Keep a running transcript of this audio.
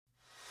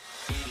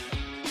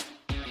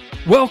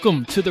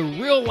Welcome to the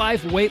Real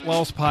Life Weight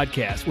Loss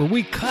Podcast, where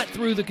we cut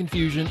through the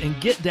confusion and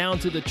get down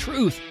to the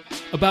truth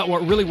about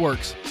what really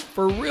works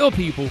for real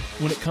people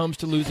when it comes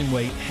to losing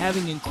weight,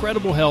 having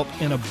incredible health,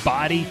 and a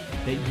body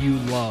that you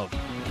love.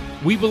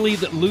 We believe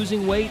that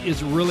losing weight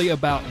is really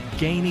about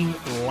gaining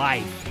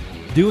life,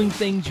 doing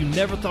things you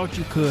never thought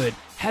you could,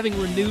 having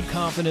renewed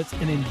confidence,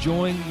 and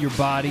enjoying your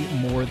body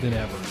more than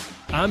ever.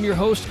 I'm your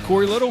host,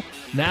 Corey Little.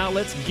 Now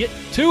let's get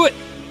to it.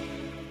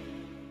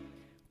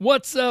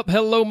 What's up?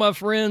 Hello, my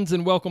friends,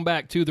 and welcome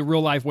back to the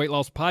Real Life Weight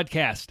Loss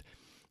Podcast.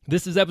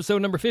 This is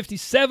episode number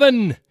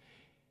 57,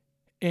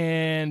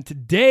 and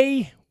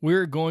today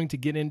we're going to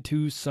get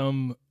into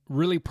some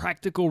really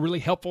practical, really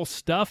helpful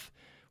stuff.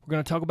 We're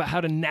going to talk about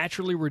how to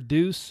naturally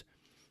reduce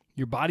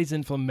your body's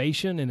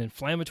inflammation and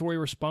inflammatory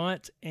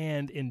response,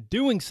 and in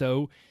doing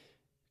so,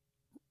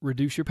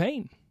 reduce your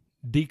pain,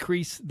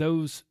 decrease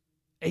those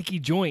achy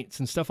joints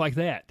and stuff like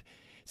that.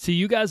 See,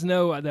 you guys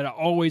know that I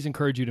always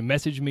encourage you to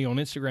message me on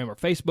Instagram or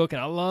Facebook, and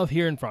I love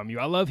hearing from you.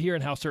 I love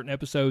hearing how certain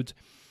episodes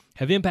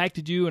have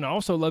impacted you, and I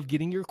also love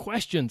getting your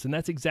questions, and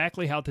that's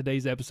exactly how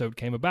today's episode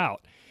came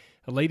about.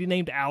 A lady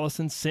named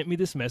Allison sent me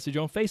this message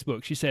on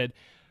Facebook. She said,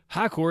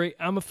 "Hi, Corey.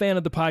 I'm a fan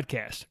of the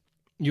podcast.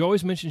 You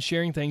always mention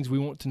sharing things we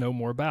want to know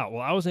more about.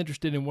 Well, I was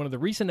interested in one of the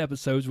recent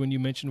episodes when you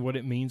mentioned what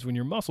it means when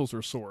your muscles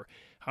are sore.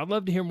 I'd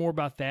love to hear more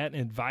about that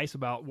and advice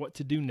about what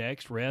to do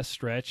next, rest,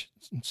 stretch,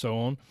 and so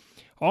on.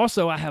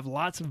 Also, I have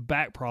lots of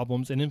back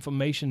problems and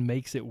inflammation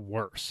makes it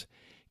worse.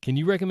 Can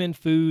you recommend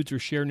foods or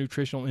share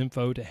nutritional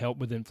info to help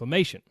with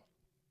inflammation?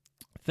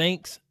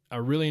 Thanks. I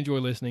really enjoy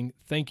listening.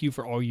 Thank you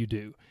for all you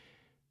do."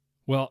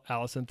 Well,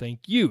 Allison,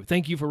 thank you.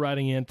 Thank you for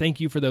writing in. Thank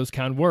you for those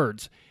kind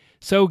words.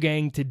 So,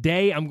 gang,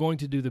 today I'm going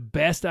to do the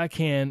best I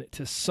can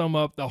to sum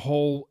up the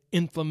whole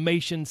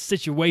inflammation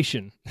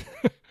situation.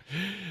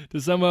 To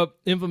sum up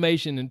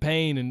inflammation and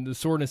pain and the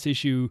soreness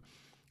issue,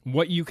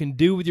 what you can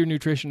do with your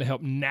nutrition to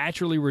help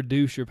naturally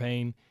reduce your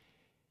pain.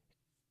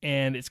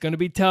 And it's going to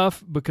be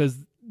tough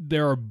because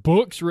there are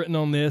books written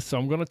on this, so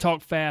I'm going to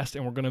talk fast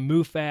and we're going to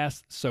move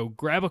fast. So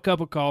grab a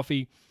cup of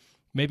coffee,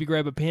 maybe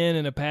grab a pen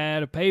and a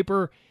pad of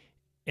paper,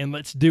 and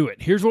let's do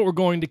it. Here's what we're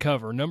going to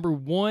cover. Number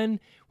one,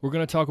 we're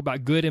going to talk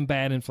about good and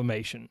bad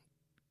inflammation.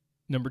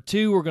 Number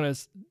two, we're going to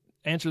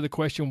answer the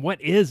question, what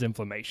is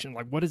inflammation?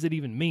 Like, what does it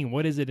even mean?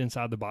 What is it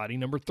inside the body?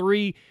 Number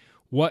three,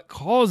 what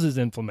causes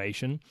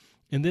inflammation?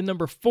 And then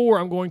number four,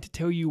 I'm going to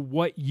tell you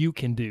what you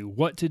can do,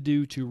 what to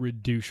do to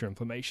reduce your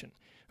inflammation.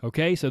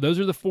 Okay, so those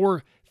are the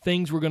four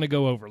things we're going to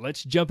go over.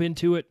 Let's jump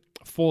into it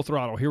full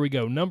throttle. Here we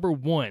go. Number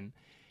one,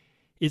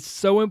 it's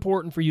so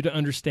important for you to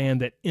understand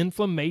that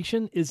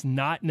inflammation is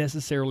not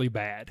necessarily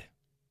bad.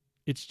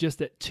 It's just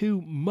that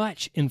too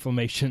much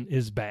inflammation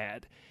is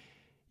bad.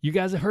 You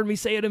guys have heard me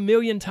say it a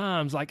million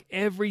times, like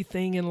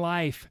everything in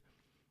life,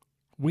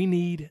 we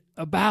need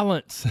a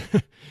balance.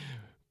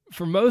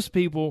 For most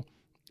people,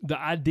 the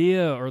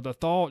idea or the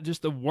thought,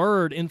 just the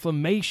word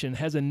inflammation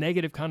has a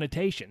negative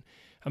connotation.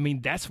 I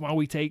mean, that's why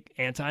we take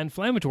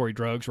anti-inflammatory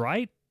drugs,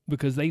 right?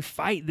 Because they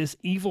fight this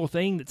evil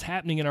thing that's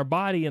happening in our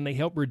body and they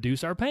help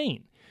reduce our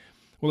pain.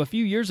 Well, a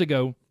few years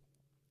ago,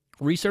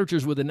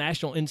 researchers with the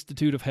National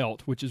Institute of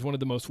Health, which is one of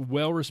the most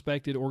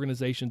well-respected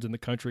organizations in the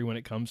country when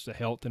it comes to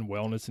health and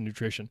wellness and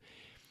nutrition.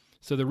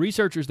 So the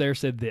researchers there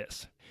said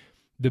this: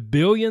 the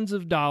billions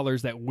of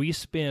dollars that we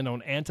spend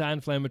on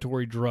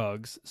anti-inflammatory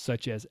drugs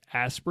such as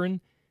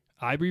aspirin,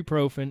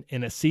 ibuprofen,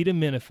 and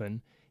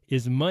acetaminophen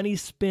is money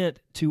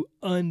spent to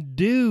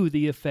undo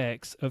the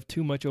effects of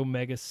too much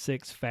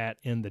omega-6 fat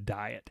in the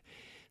diet.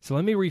 So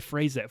let me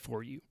rephrase that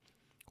for you.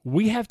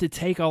 We have to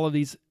take all of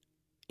these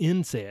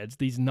NSAIDs,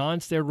 these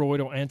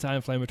non-steroidal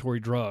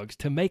anti-inflammatory drugs,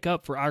 to make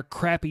up for our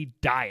crappy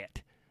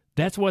diet.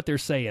 That's what they're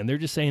saying. They're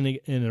just saying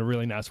it in a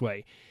really nice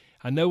way.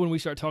 I know when we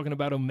start talking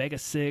about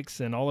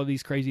omega-6 and all of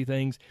these crazy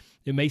things,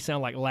 it may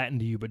sound like Latin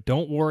to you, but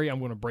don't worry. I'm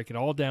going to break it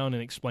all down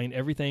and explain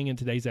everything in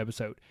today's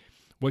episode.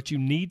 What you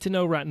need to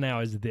know right now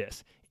is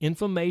this: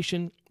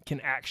 inflammation can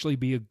actually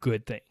be a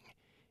good thing.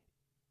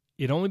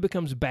 It only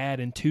becomes bad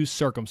in two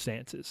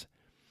circumstances: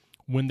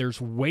 when there's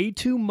way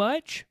too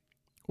much,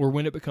 or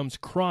when it becomes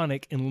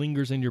chronic and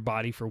lingers in your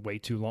body for way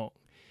too long.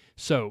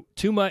 So,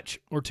 too much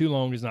or too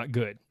long is not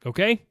good,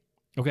 okay?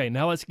 Okay,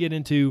 now let's get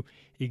into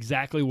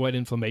exactly what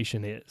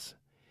inflammation is.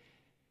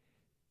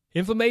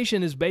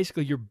 Inflammation is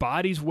basically your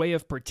body's way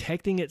of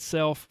protecting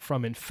itself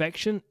from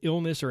infection,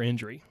 illness, or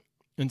injury.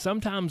 And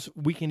sometimes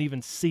we can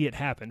even see it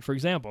happen. For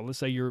example, let's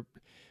say you're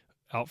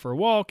out for a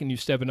walk and you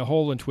step in a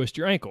hole and twist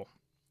your ankle.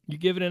 You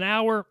give it an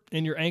hour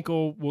and your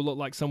ankle will look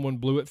like someone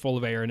blew it full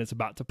of air and it's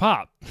about to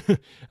pop. I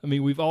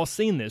mean, we've all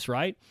seen this,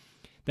 right?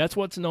 That's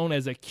what's known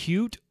as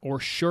acute or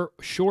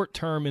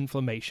short-term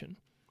inflammation.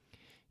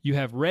 You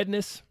have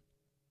redness,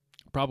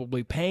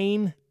 probably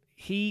pain,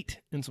 heat,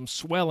 and some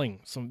swelling.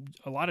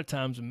 A lot of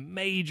times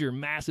major,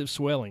 massive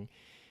swelling.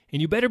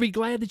 And you better be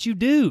glad that you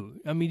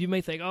do. I mean, you may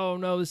think, oh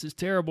no, this is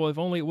terrible. If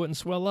only it wouldn't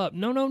swell up.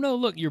 No.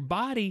 Look, your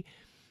body,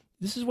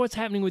 this is what's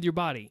happening with your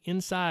body.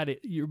 Inside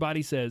it, your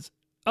body says,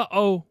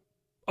 uh-oh,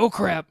 oh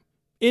crap,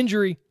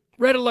 injury,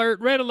 red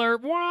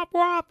alert, whop,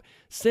 whop.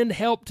 Send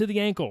help to the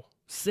ankle.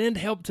 Send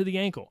help to the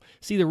ankle.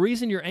 See, the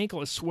reason your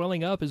ankle is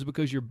swelling up is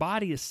because your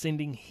body is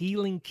sending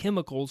healing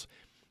chemicals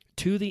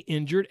to the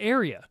injured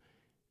area.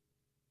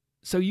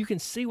 So you can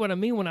see what I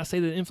mean when I say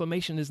that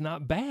inflammation is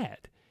not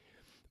bad.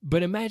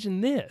 But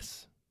imagine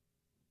this.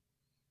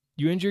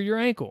 You injure your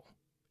ankle,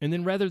 and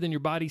then rather than your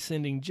body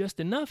sending just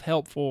enough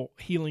helpful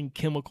healing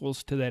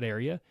chemicals to that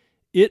area,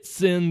 it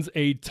sends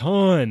a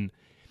ton.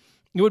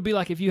 It would be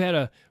like if you had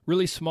a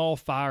really small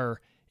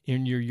fire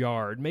in your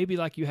yard, maybe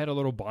like you had a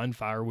little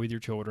bonfire with your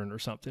children or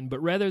something,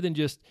 but rather than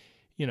just,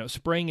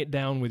 spraying it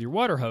down with your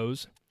water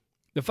hose,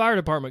 the fire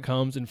department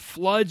comes and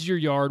floods your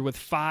yard with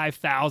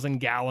 5,000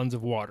 gallons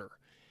of water.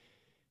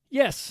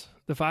 Yes,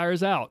 the fire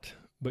is out,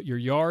 but your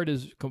yard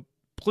is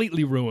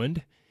completely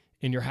ruined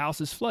and your house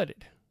is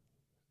flooded.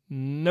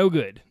 No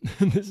good.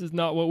 This is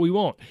not what we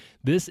want.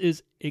 This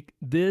is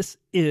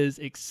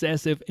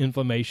excessive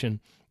inflammation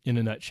in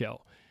a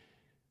nutshell.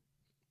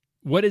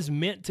 What is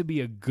meant to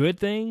be a good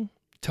thing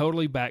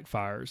totally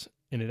backfires,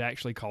 and it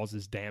actually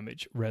causes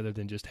damage rather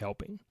than just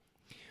helping.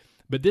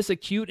 But this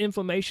acute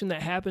inflammation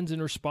that happens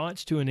in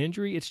response to an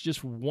injury, it's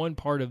just one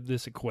part of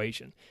this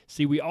equation.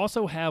 See, we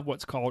also have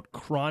what's called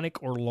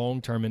chronic or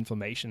long-term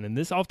inflammation, and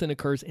this often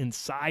occurs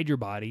inside your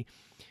body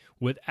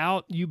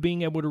without you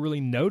being able to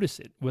really notice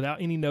it,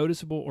 without any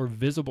noticeable or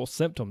visible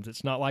symptoms.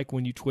 It's not like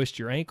when you twist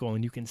your ankle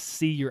and you can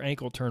see your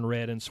ankle turn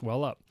red and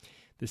swell up.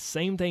 The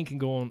same thing can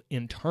go on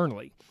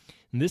internally.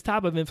 And this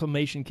type of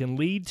inflammation can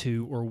lead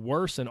to or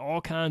worsen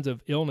all kinds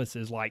of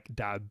illnesses like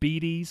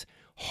diabetes,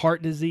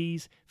 heart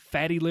disease,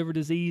 fatty liver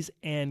disease,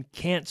 and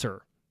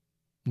cancer.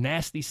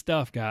 Nasty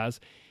stuff, guys.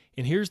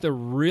 And here's the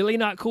really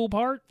not cool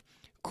part.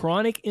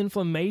 Chronic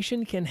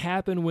inflammation can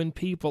happen when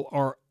people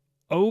are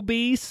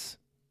obese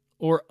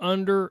or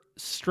under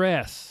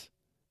stress.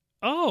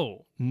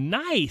 Oh,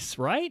 nice,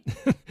 right?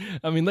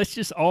 I mean, let's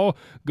just all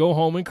go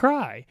home and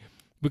cry.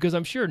 Because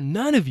I'm sure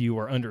none of you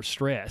are under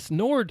stress,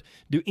 nor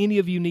do any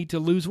of you need to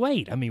lose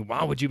weight. I mean,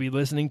 why would you be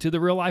listening to the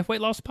Real Life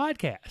Weight Loss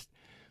Podcast?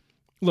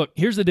 Look,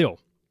 here's the deal.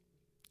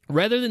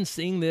 Rather than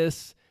seeing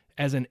this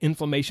as an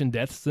inflammation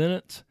death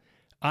sentence,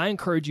 I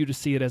encourage you to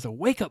see it as a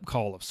wake-up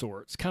call of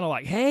sorts. Kind of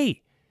like,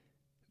 hey,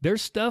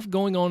 there's stuff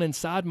going on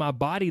inside my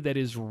body that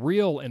is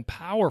real and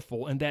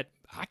powerful and that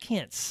I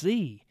can't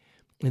see.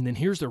 And then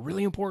here's the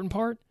really important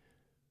part.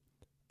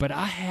 But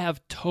I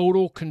have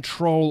total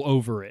control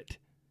over it.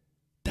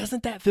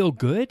 Doesn't that feel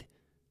good?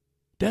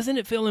 Doesn't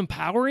it feel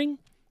empowering?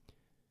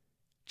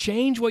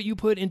 Change what you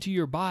put into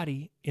your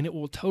body, and it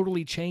will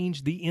totally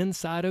change the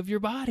inside of your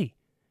body.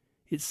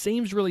 It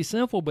seems really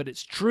simple, but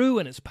it's true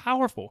and it's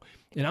powerful.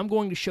 And I'm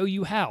going to show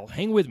you how.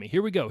 Hang with me.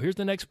 Here we go. Here's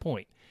the next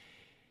point.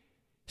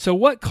 So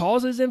what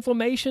causes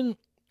inflammation?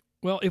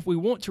 Well, if we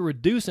want to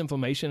reduce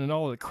inflammation and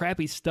all of the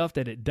crappy stuff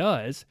that it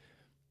does,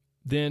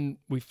 then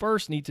we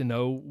first need to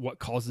know what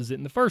causes it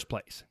in the first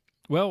place.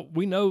 Well,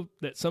 we know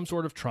that some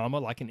sort of trauma,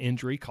 like an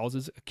injury,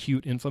 causes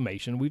acute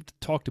inflammation. We've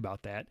talked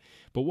about that.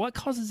 But what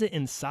causes it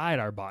inside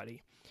our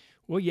body?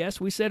 Well,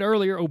 yes, we said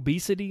earlier,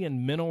 obesity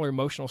and mental or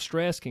emotional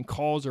stress can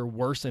cause or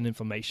worsen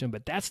inflammation,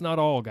 but that's not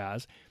all,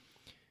 guys.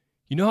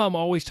 You know how I'm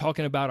always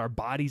talking about our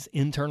body's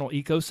internal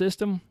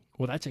ecosystem?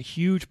 Well, that's a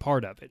huge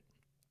part of it.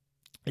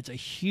 It's a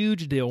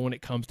huge deal when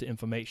it comes to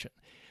inflammation.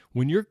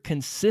 When you're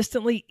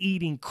consistently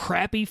eating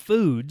crappy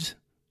foods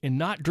and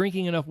not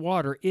drinking enough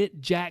water, it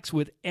jacks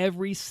with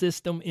every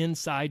system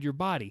inside your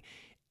body.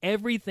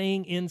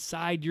 Everything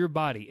inside your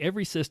body,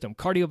 every system,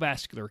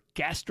 cardiovascular,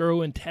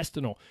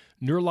 gastrointestinal,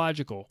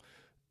 neurological,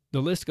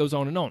 the list goes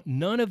on and on.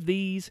 None of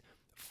these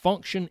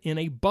function in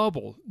a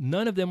bubble.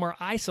 None of them are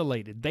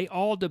isolated. They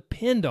all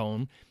depend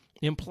on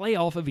and play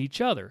off of each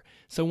other.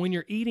 So when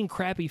you're eating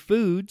crappy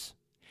foods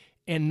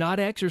and not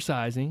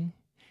exercising,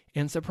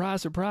 and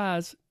surprise,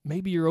 surprise,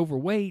 maybe you're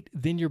overweight,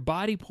 then your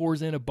body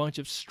pours in a bunch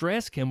of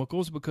stress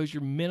chemicals because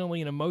you're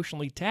mentally and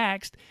emotionally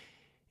taxed,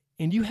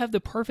 and you have the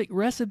perfect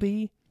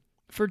recipe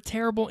for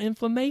terrible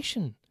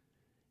inflammation.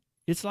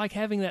 It's like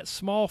having that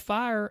small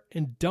fire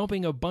and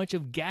dumping a bunch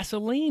of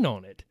gasoline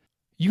on it.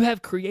 You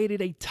have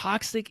created a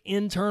toxic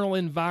internal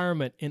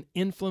environment, and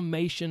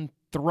inflammation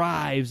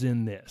thrives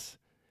in this.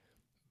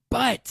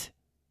 But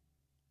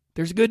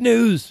there's good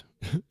news.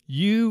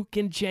 You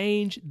can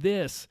change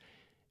this.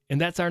 And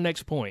that's our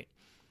next point.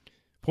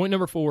 Point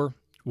number 4,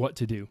 what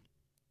to do.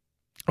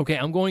 Okay,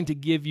 I'm going to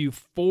give you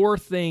 4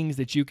 things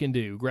that you can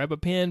do. Grab a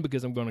pen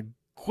because I'm going to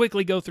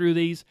quickly go through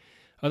these.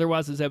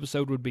 Otherwise, this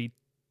episode would be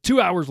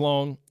 2 hours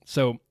long.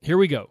 So here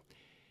we go.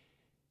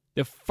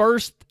 The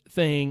first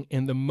thing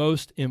and the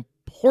most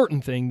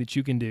important thing that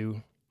you can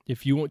do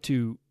if you want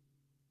to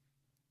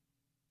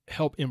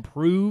help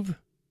improve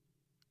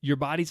your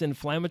body's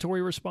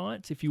inflammatory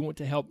response, if you want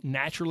to help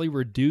naturally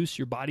reduce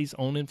your body's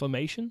own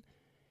inflammation,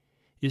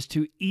 is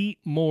to eat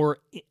more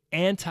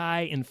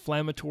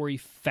anti-inflammatory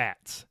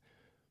fats.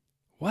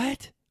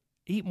 What?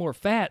 Eat more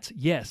fats?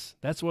 Yes,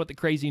 that's what the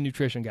crazy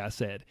nutrition guy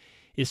said.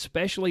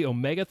 Especially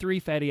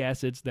omega-3 fatty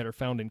acids that are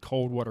found in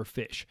cold water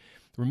fish.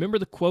 Remember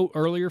the quote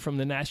earlier from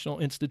the National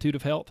Institute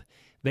of Health?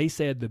 They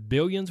said the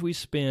billions we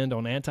spend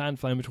on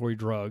anti-inflammatory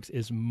drugs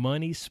is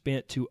money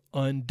spent to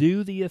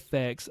undo the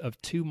effects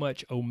of too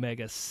much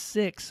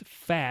omega-6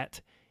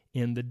 fat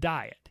in the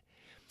diet.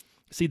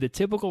 See, the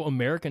typical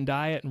American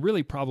diet, and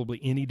really probably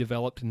any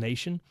developed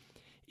nation,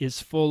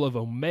 is full of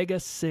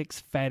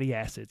omega-6 fatty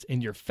acids.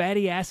 And your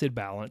fatty acid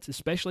balance,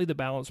 especially the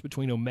balance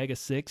between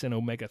omega-6 and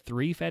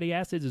omega-3 fatty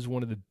acids, is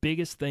one of the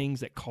biggest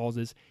things that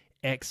causes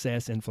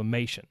excess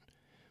inflammation.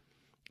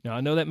 Now,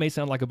 I know that may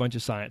sound like a bunch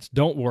of science.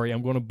 Don't worry,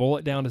 I'm going to boil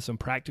it down to some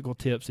practical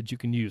tips that you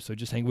can use, so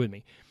just hang with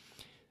me.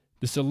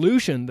 The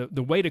solution,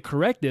 the way to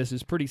correct this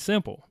is pretty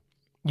simple.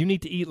 You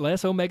need to eat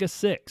less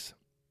omega-6.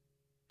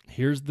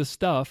 Here's the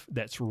stuff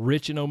that's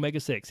rich in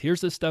omega-6.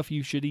 Here's the stuff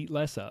you should eat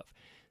less of.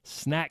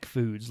 Snack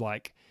foods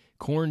like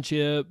corn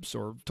chips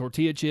or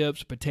tortilla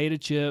chips, potato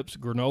chips,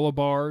 granola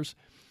bars,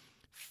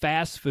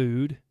 fast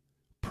food,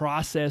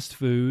 processed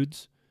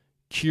foods,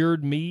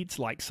 cured meats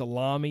like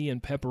salami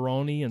and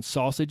pepperoni and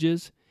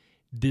sausages,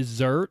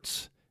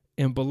 desserts,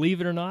 and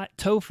believe it or not,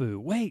 tofu.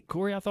 Wait,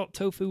 Corey, I thought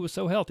tofu was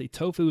so healthy.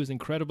 Tofu is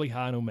incredibly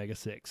high in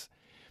omega-6.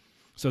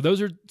 So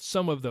those are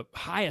some of the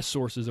highest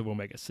sources of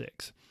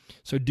omega-6.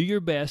 So do your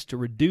best to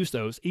reduce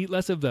those, eat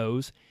less of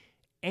those,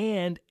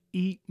 and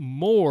eat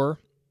more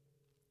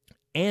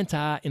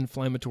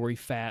anti-inflammatory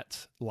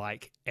fats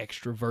like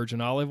extra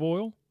virgin olive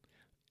oil,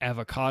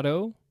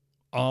 avocado,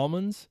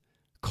 almonds,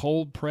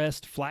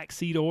 cold-pressed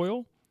flaxseed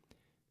oil,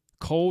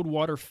 cold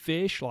water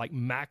fish like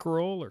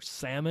mackerel or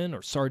salmon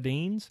or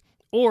sardines.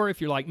 Or if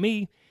you're like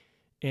me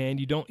and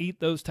you don't eat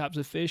those types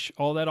of fish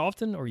all that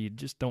often, or you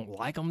just don't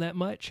like them that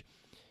much,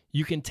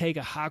 you can take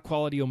a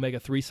high-quality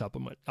omega-3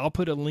 supplement. I'll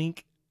put a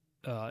link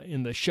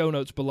in the show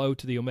notes below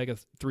to the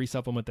omega-3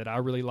 supplement that I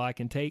really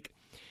like and take,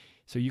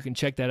 so you can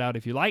check that out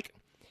if you like.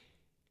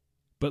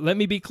 But let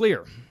me be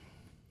clear,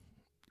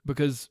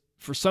 because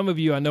for some of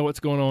you, I know what's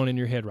going on in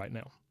your head right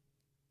now.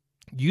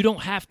 You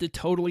don't have to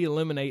totally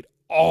eliminate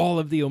all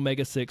of the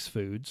omega-6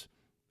 foods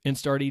and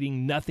start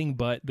eating nothing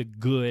but the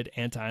good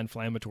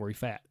anti-inflammatory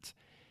fats.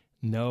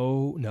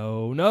 No,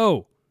 no,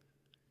 no.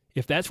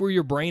 If that's where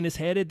your brain is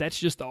headed, that's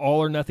just the all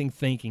or nothing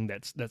thinking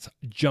that's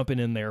jumping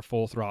in there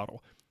full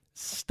throttle.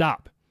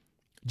 Stop.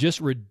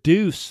 Just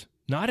reduce,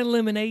 not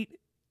eliminate.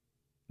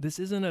 This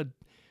isn't a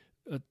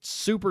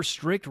super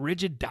strict,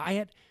 rigid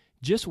diet.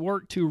 Just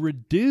work to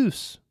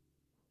reduce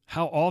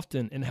how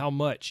often and how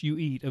much you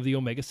eat of the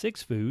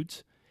omega-6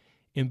 foods,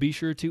 and be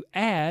sure to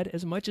add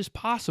as much as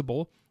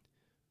possible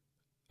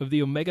of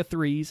the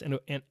omega-3s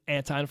and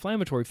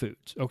anti-inflammatory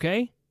foods,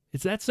 okay?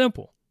 It's that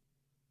simple.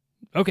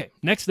 Okay,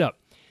 next up.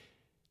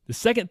 The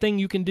second thing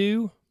you can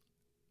do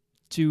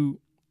to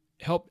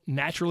help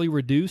naturally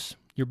reduce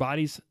your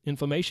body's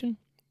inflammation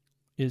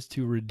is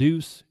to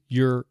reduce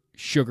your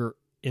sugar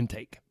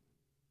intake.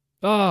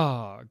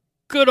 Ah,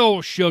 good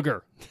old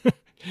sugar.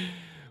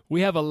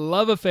 We have a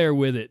love affair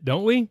with it,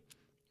 don't we?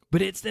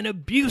 But it's an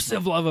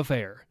abusive love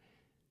affair.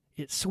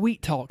 It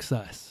sweet talks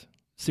us.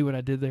 See what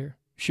I did there?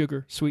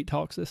 Sugar sweet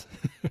talks us.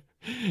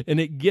 And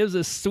it gives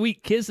us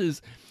sweet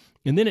kisses.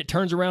 And then it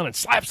turns around and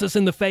slaps us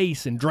in the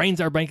face and drains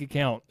our bank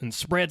account and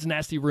spreads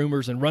nasty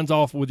rumors and runs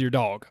off with your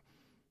dog.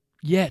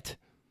 Yet,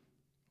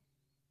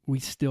 we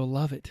still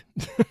love it.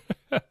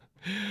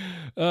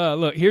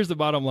 Look, here's the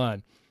bottom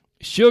line.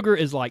 Sugar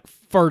is like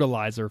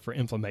fertilizer for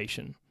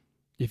inflammation.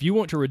 If you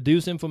want to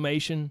reduce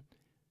inflammation,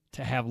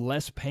 to have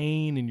less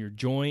pain in your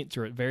joints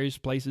or at various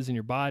places in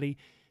your body,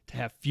 to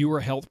have fewer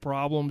health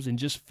problems and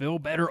just feel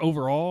better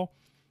overall,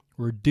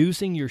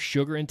 reducing your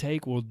sugar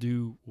intake will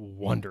do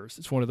wonders.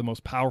 It's one of the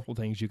most powerful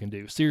things you can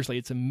do. Seriously,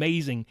 it's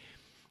amazing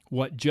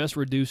what just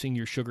reducing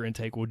your sugar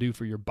intake will do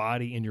for your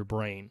body and your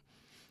brain.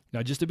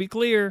 Now, just to be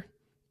clear,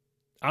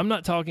 I'm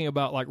not talking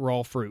about like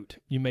raw fruit.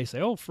 You may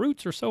say, oh,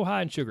 fruits are so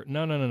high in sugar.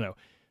 No.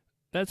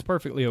 That's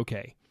perfectly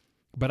okay.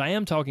 But I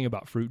am talking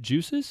about fruit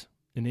juices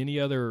and any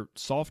other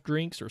soft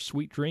drinks or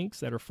sweet drinks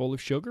that are full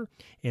of sugar,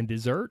 and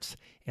desserts,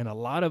 and a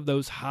lot of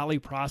those highly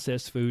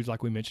processed foods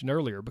like we mentioned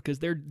earlier, because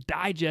they're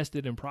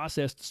digested and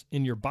processed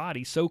in your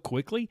body so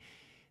quickly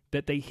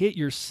that they hit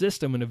your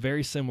system in a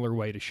very similar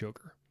way to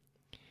sugar.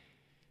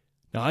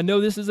 Now, I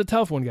know this is a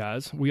tough one,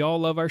 guys. We all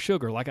love our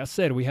sugar. Like I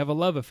said, we have a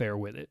love affair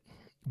with it.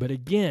 But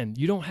again,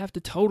 you don't have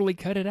to totally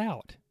cut it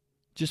out.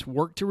 Just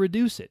work to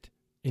reduce it,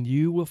 and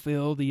you will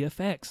feel the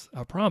effects,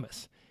 I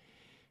promise.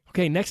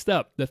 Okay, next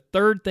up, the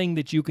third thing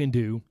that you can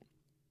do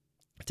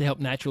to help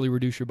naturally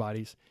reduce your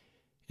body's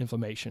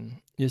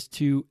inflammation is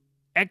to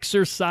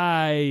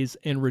exercise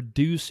and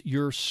reduce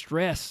your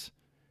stress.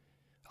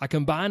 I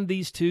combined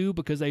these two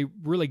because they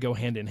really go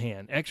hand in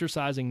hand.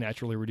 Exercising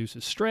naturally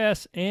reduces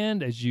stress,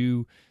 and as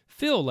you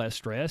feel less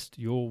stressed,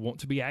 you'll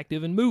want to be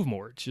active and move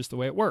more. It's just the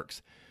way it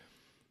works.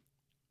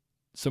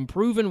 Some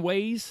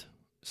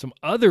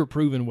other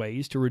proven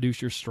ways to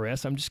reduce your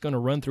stress, I'm just going to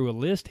run through a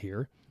list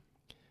here.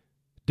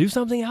 Do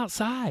something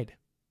outside.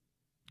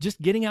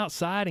 Just getting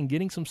outside and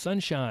getting some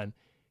sunshine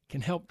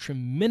can help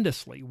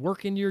tremendously.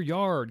 Work in your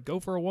yard, go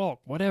for a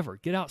walk, whatever.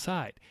 Get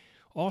outside.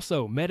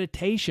 Also,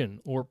 meditation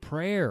or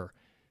prayer,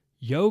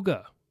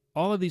 yoga,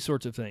 all of these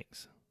sorts of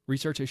things,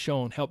 research has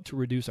shown help to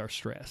reduce our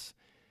stress.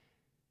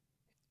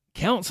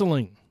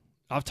 Counseling.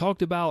 I've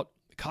talked about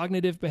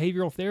cognitive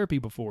behavioral therapy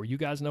before. You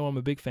guys know I'm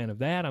a big fan of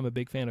that. I'm a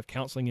big fan of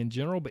counseling in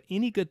general, but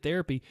any good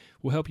therapy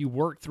will help you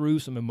work through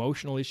some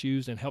emotional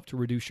issues and help to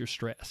reduce your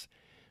stress.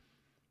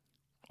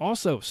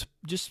 Also,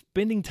 just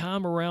spending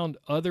time around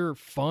other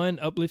fun,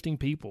 uplifting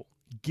people,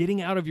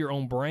 getting out of your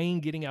own brain,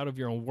 getting out of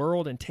your own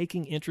world, and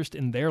taking interest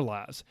in their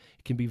lives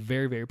can be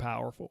very, very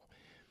powerful.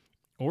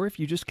 Or if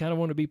you just kind of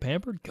want to be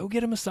pampered, go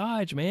get a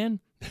massage, man.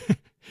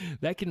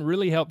 That can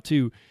really help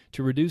to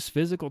reduce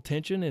physical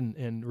tension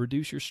and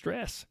reduce your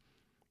stress.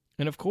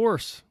 And of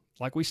course,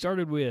 like we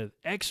started with,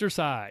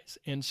 exercise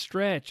and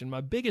stretch. And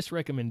my biggest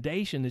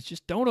recommendation is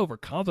just don't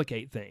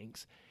overcomplicate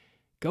things.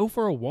 Go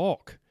for a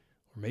walk,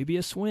 or maybe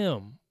a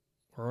swim,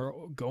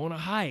 or go on a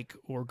hike,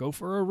 or go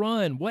for a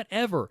run,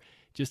 whatever.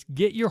 Just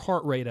get your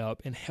heart rate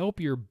up and help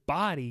your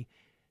body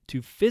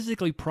to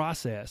physically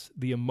process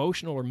the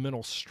emotional or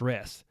mental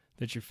stress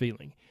that you're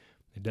feeling.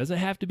 It doesn't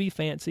have to be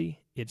fancy.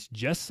 It's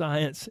just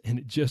science, and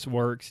it just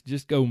works.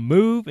 Just go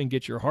move and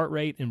get your heart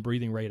rate and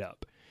breathing rate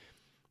up.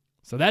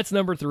 So that's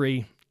number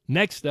 3.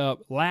 Next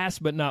up,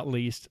 last but not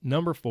least,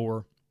 number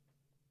 4,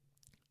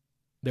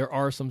 there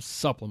are some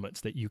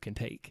supplements that you can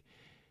take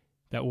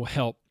that will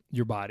help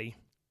your body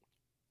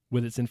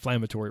with its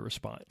inflammatory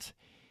response.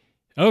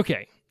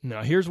 Okay,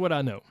 now here's what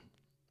I know.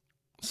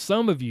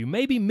 Some of you,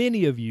 maybe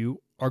many of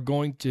you, are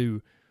going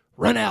to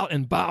run out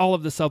and buy all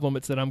of the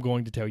supplements that I'm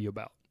going to tell you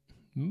about.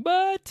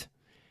 But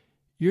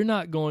you're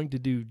not going to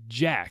do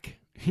jack.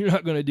 You're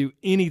not going to do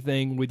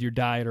anything with your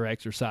diet or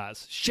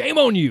exercise. Shame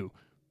on you.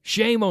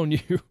 Shame on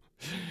you.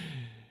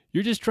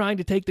 You're just trying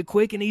to take the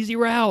quick and easy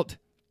route.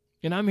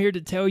 And I'm here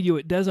to tell you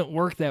it doesn't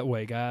work that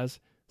way, guys.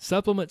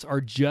 Supplements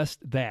are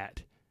just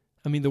that.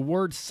 I mean, the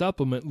word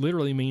supplement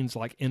literally means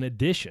like in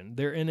addition.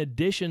 They're in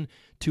addition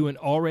to an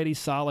already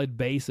solid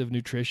base of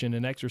nutrition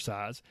and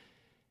exercise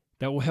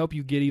that will help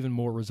you get even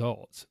more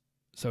results.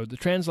 So the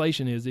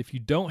translation is, if you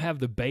don't have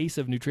the base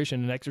of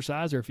nutrition and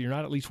exercise, or if you're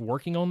not at least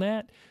working on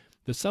that,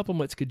 the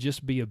supplements could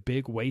just be a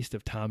big waste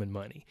of time and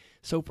money.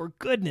 So for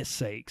goodness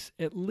sakes,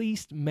 at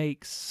least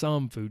make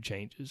some food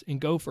changes and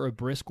go for a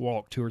brisk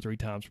walk 2 or 3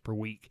 times per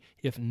week.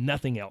 If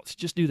nothing else,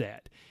 just do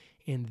that.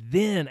 And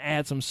then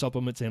add some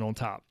supplements in on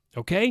top.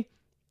 Okay?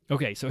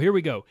 Okay, so here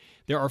we go.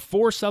 There are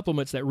 4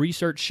 supplements that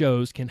research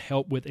shows can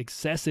help with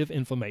excessive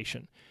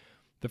inflammation.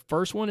 The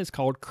first one is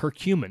called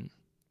curcumin,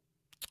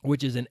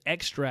 which is an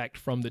extract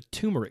from the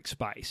turmeric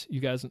spice. You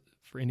guys,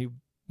 for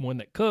anyone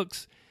that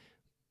cooks,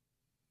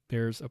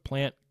 there's a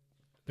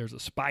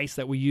spice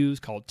that we use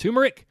called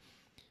turmeric.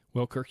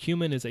 Well,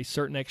 curcumin is a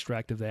certain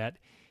extract of that.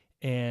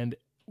 And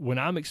when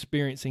I'm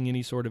experiencing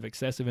any sort of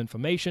excessive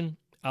inflammation,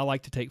 I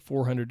like to take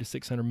 400 to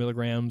 600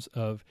 milligrams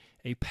of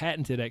a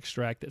patented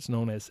extract that's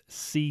known as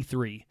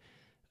C3,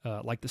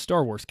 like the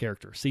Star Wars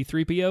character,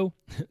 C-3PO,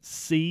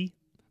 C,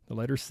 the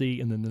letter C,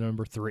 and then the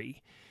number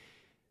 3.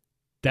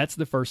 That's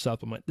the first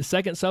supplement. The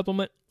second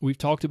supplement we've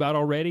talked about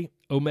already,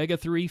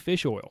 omega-3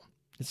 fish oil.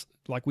 It's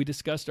like we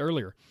discussed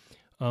earlier.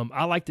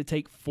 I like to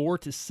take 4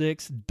 to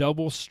 6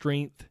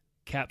 double-strength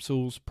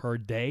capsules per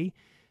day.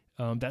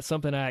 That's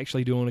something I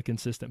actually do on a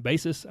consistent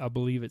basis. I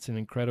believe it's an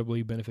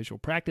incredibly beneficial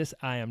practice.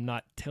 I am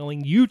not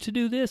telling you to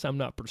do this. I'm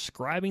not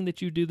prescribing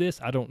that you do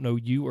this. I don't know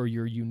you or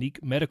your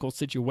unique medical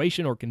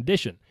situation or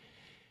condition.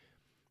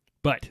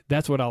 But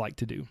that's what I like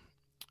to do.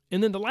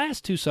 And then the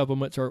last 2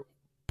 supplements are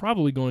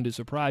probably going to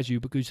surprise you,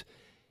 because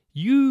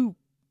you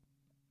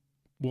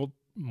will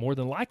more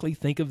than likely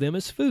think of them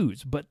as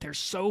foods, but they're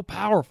so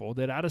powerful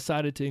that I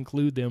decided to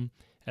include them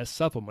as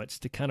supplements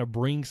to kind of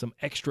bring some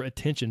extra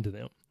attention to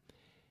them.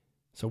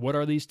 So what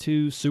are these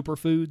 2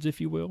 superfoods,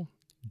 if you will?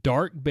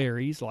 Dark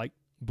berries like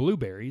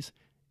blueberries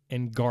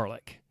and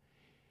garlic.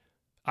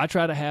 I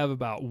try to have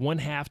about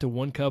 1/2 to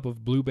 1 cup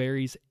of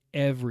blueberries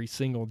every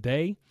single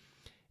day,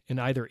 and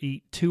either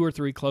eat 2 or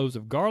 3 cloves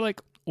of garlic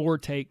or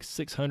take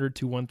 600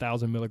 to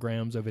 1,000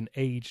 milligrams of an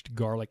aged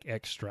garlic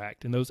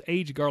extract. And those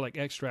aged garlic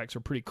extracts are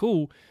pretty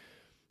cool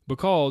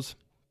because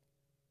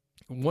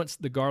once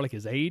the garlic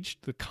is aged,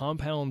 the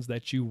compounds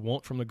that you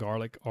want from the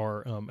garlic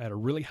are at a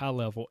really high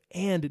level,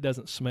 and it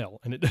doesn't smell,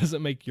 and it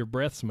doesn't make your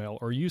breath smell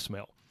or you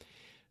smell.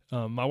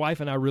 My wife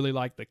and I really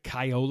like the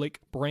Kyolic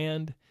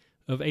brand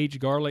of aged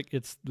garlic.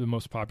 It's the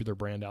most popular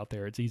brand out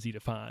there. It's easy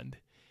to find.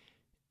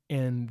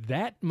 And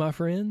that, my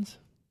friends,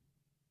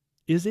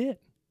 is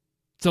it.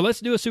 So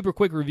let's do a super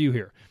quick review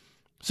here.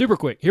 Super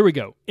quick. Here we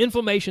go.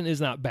 Inflammation is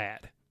not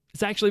bad.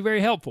 It's actually very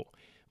helpful,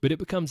 but it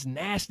becomes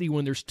nasty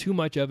when there's too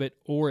much of it,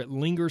 or it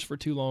lingers for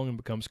too long and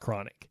becomes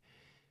chronic.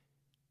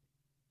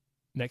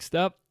 Next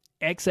up,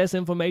 excess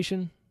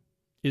inflammation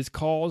is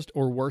caused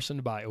or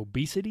worsened by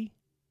obesity,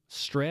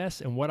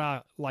 stress, and what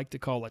I like to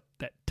call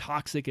that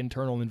toxic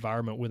internal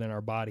environment within our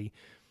body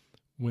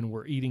when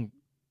we're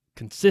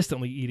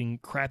consistently eating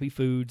crappy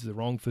foods, the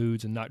wrong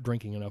foods, and not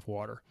drinking enough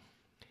water.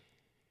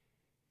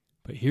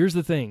 But here's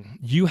the thing.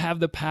 You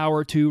have the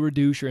power to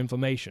reduce your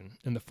inflammation.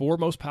 And the 4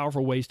 most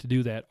powerful ways to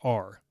do that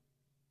are,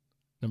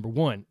 number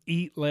 1,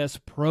 eat less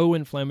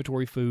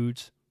pro-inflammatory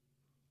foods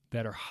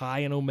that are high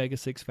in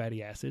omega-6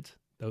 fatty acids.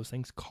 Those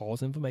things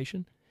cause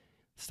inflammation.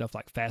 Stuff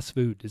like fast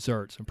food,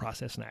 desserts, and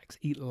processed snacks.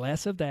 Eat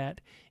less of that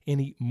and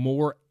eat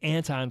more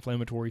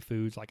anti-inflammatory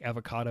foods like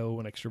avocado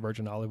and extra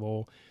virgin olive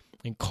oil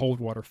and cold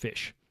water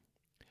fish.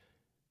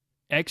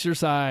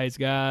 Exercise,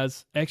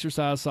 guys.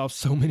 Exercise solves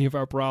so many of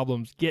our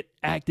problems. Get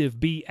active,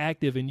 be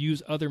active, and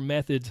use other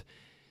methods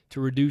to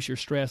reduce your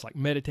stress like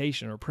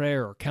meditation or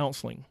prayer or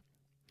counseling.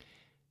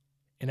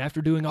 And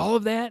after doing all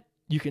of that,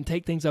 you can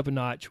take things up a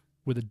notch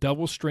with a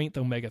double-strength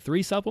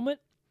omega-3 supplement,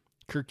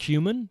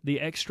 curcumin,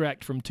 the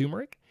extract from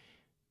turmeric,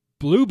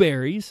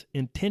 blueberries,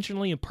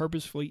 intentionally and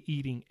purposefully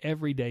eating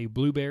everyday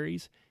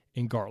blueberries,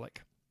 and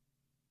garlic.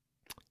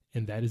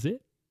 And that is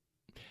it.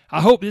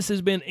 I hope this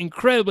has been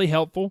incredibly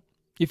helpful.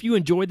 If you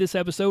enjoyed this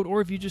episode,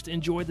 or if you just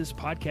enjoyed this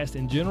podcast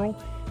in general,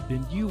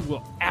 then you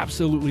will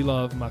absolutely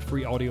love my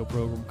free audio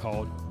program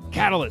called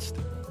Catalyst.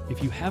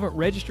 If you haven't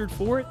registered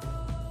for it,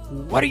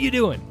 what are you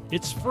doing?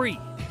 It's free.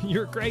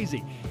 You're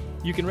crazy.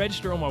 You can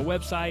register on my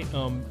website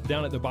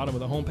down at the bottom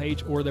of the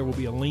homepage, or there will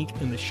be a link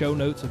in the show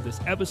notes of this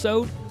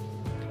episode.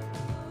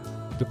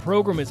 The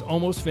program is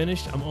almost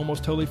finished. I'm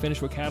almost totally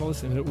finished with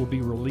Catalyst, and it will be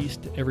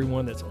released to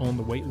everyone that's on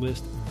the wait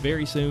list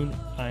very soon.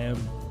 I am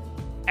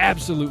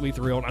absolutely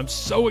thrilled. I'm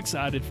so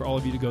excited for all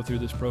of you to go through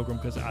this program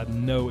because I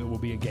know it will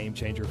be a game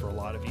changer for a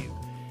lot of you.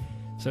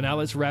 So now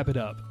let's wrap it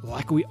up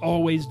like we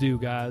always do,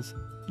 guys.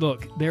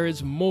 Look, there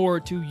is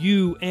more to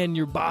you and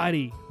your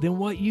body than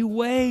what you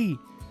weigh,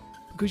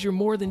 because you're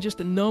more than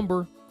just a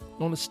number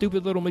on a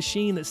stupid little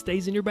machine that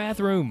stays in your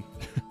bathroom.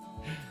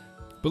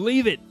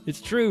 Believe it,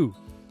 it's true.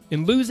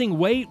 And losing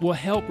weight will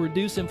help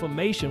reduce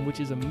inflammation, which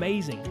is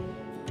amazing.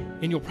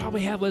 And you'll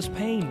probably have less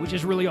pain, which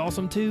is really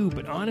awesome too.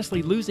 But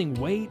honestly, losing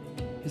weight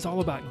is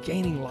all about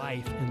gaining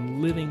life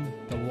and living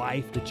the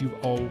life that you've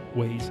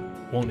always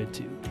wanted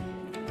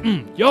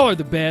to. Y'all are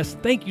the best.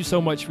 Thank you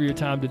so much for your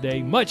time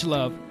today. Much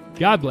love.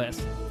 God bless.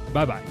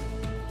 Bye-bye.